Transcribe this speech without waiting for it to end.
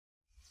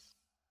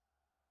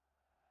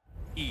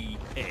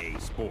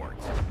sport.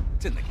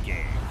 It's in the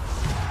game.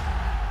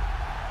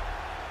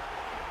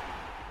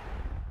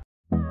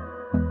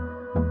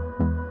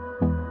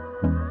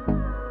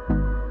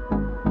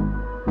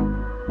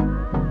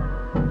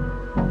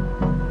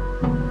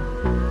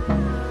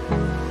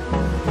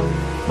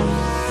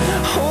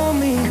 Hold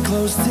me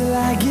close till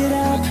I get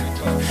up.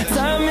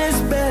 Time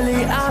is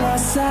barely on our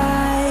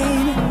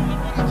side.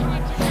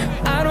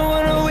 I don't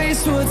wanna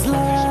waste what's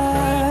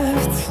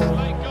left.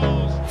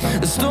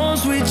 The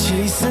storms we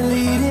chase are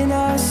leading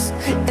us,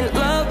 and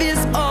love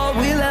is all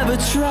we'll ever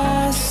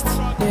trust.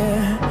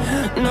 Yeah,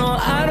 no,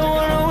 I don't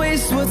wanna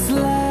waste what's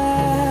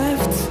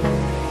left.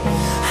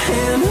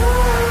 And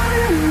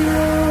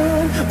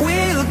on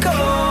we'll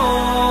go,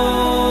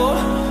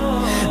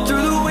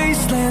 through the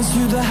wastelands,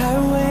 through the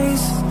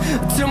highways,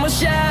 till my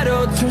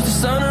shadow turns to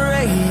sun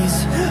rays.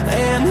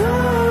 And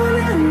on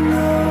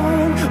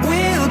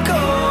we'll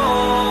go,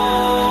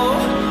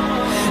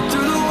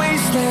 through the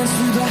wastelands,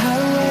 through the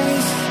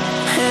highways,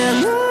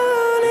 and on.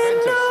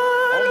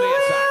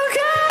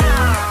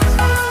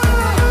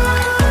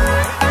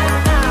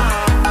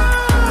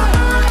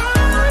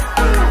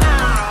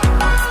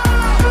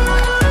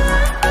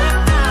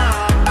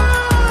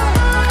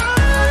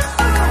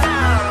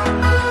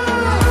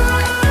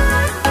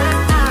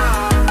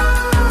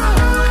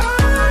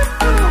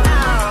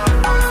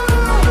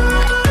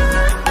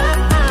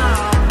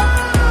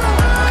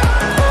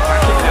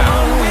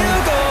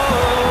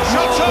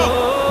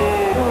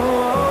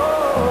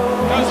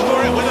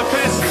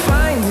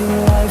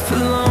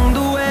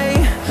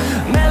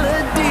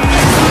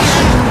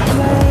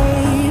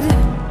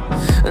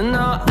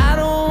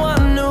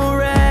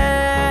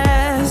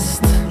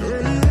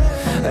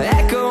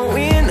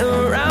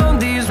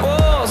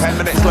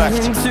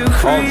 Left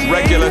of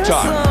regular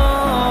time.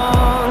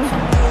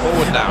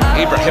 Forward now,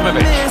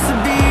 Ibrahimovic. Brilliant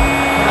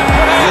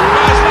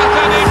pass,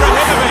 Zlatan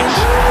Ibrahimovic.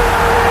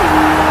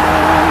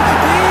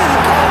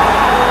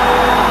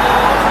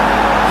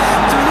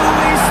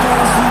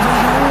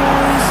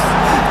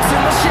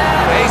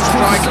 A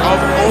strike of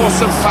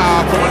awesome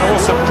power from an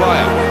awesome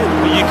player.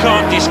 Well, you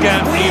can't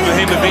discount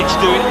Ibrahimovic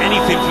doing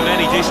anything from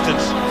any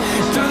distance.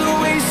 Through the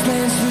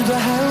wastelands, through the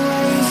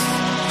highways,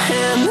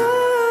 and on.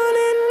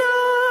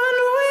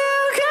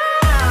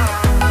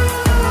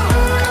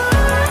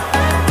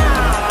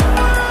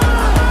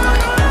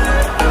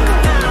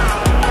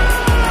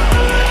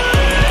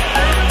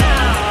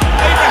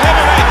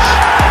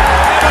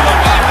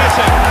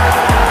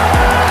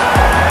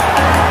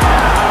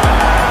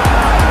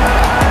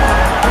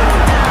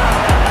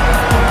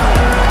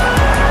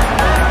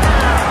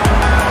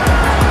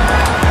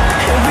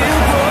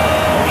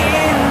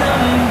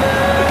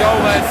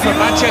 For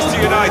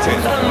Manchester United.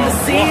 What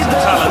a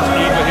talent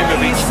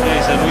Ibrahimovic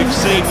is, and we've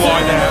seen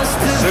why now.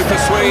 Super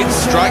Swede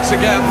strikes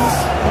again.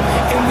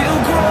 And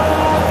we'll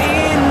grow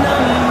in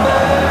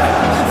number,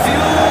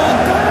 fueled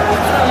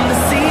from the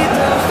sea,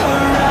 the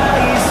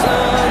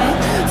horizon,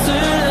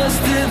 turn us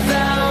to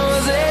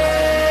thousands.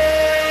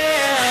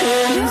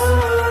 And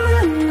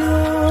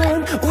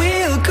on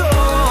we'll go,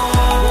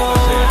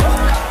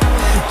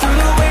 through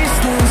the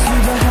wastelands,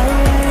 through the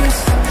highways,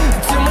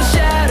 till my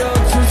shadow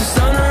turns to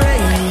sun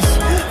rays.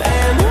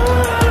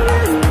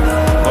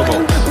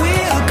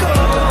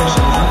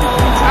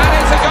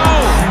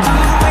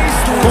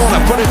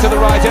 Put it to the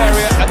right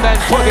area and then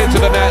put into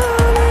the net.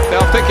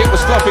 They'll think it was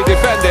sloppy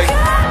defending,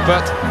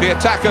 but the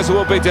attackers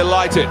will be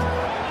delighted.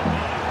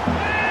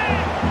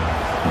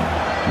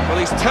 Well,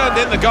 he's turned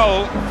in the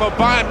goal for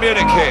Bayern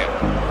Munich here.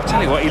 I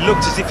tell you what, he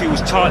looked as if he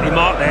was tightly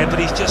marked there, but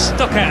he's just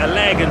stuck out a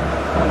leg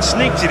and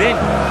sneaked it in.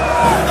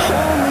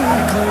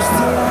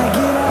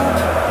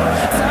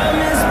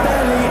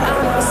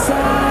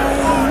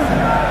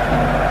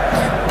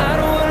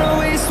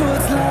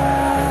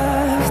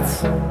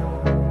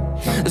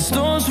 The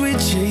storms we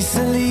chase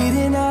are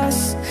leading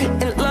us,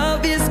 and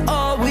love is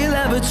all we'll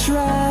ever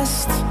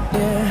trust.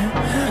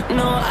 Yeah,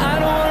 no, I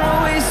don't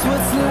wanna waste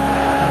what's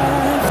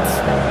left.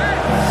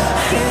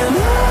 And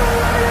on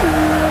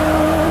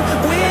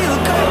we'll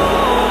go,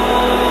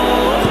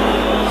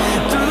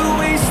 through the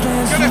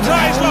wastelands. Gonna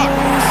try his luck.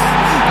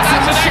 And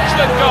that's an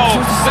excellent goal.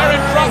 They're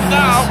in front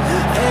now.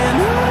 And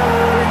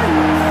on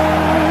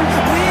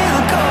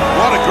we'll go.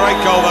 What a great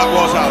goal that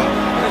was,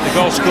 Alan. The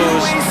goal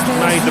scorers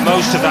made the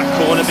most of that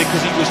corner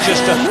because it was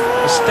just a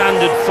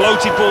standard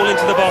floated ball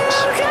into the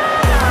box.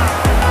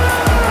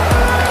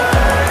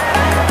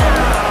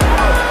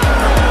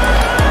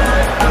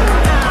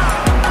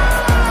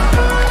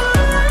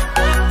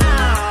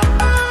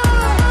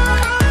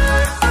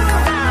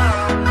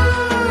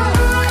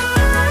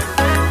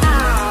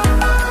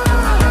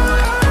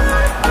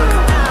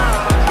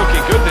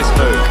 Looking good, this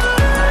move.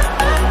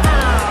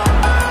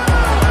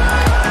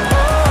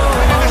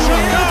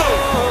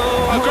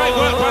 Great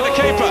work by the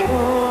keeper.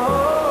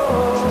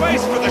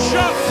 Space for the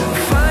shot.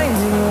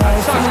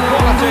 Such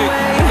quality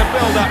in the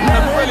build-up and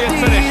a brilliant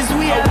finish.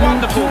 A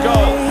wonderful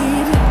goal.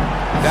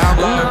 Down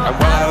low and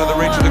well out of the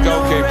reach of the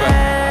goalkeeper.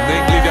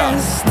 Neatly done.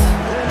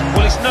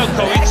 Well, it's no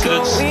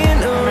coincidence. How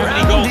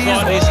many goals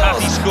like this has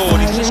he scored?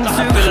 He's just got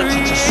the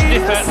ability to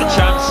sniff out the chance.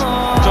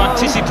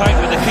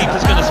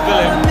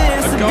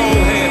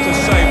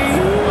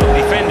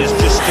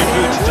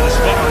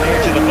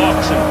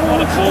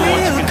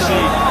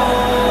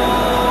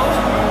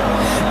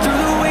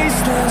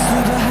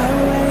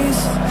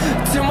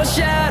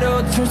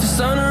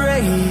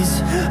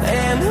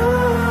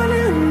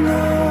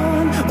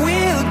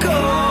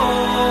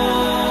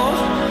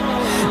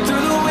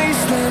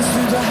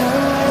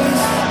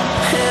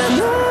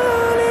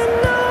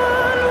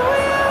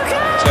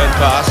 good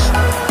pass.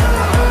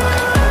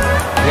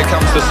 Here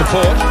comes the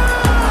support.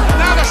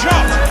 Now the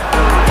shot!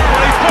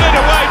 Well, he's put it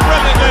away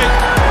brilliantly.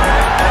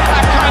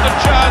 That kind of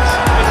chance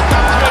has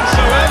come to him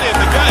so early in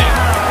the game.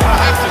 I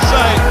have to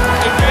say,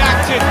 he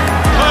reacted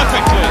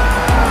perfectly.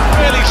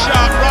 Really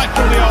sharp right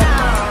from the off.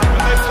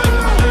 But they've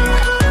taken the lead.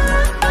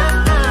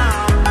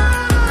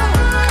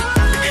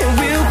 And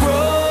we'll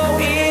grow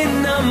in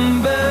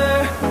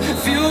number,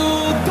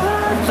 fueled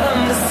by them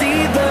to see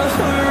the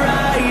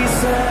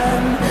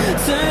horizon,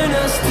 turn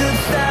us to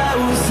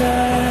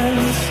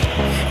thousands.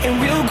 And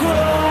we'll grow.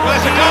 Well,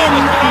 there's a goal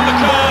that's put on the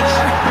cards.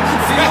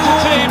 Better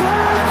team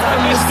at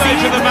this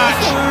stage of the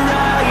match.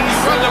 You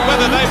wonder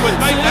whether they would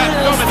make that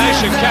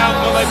domination count.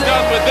 Well, they've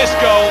done with this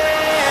goal.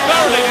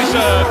 Thoroughly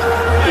deserved.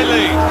 They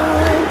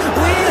lead.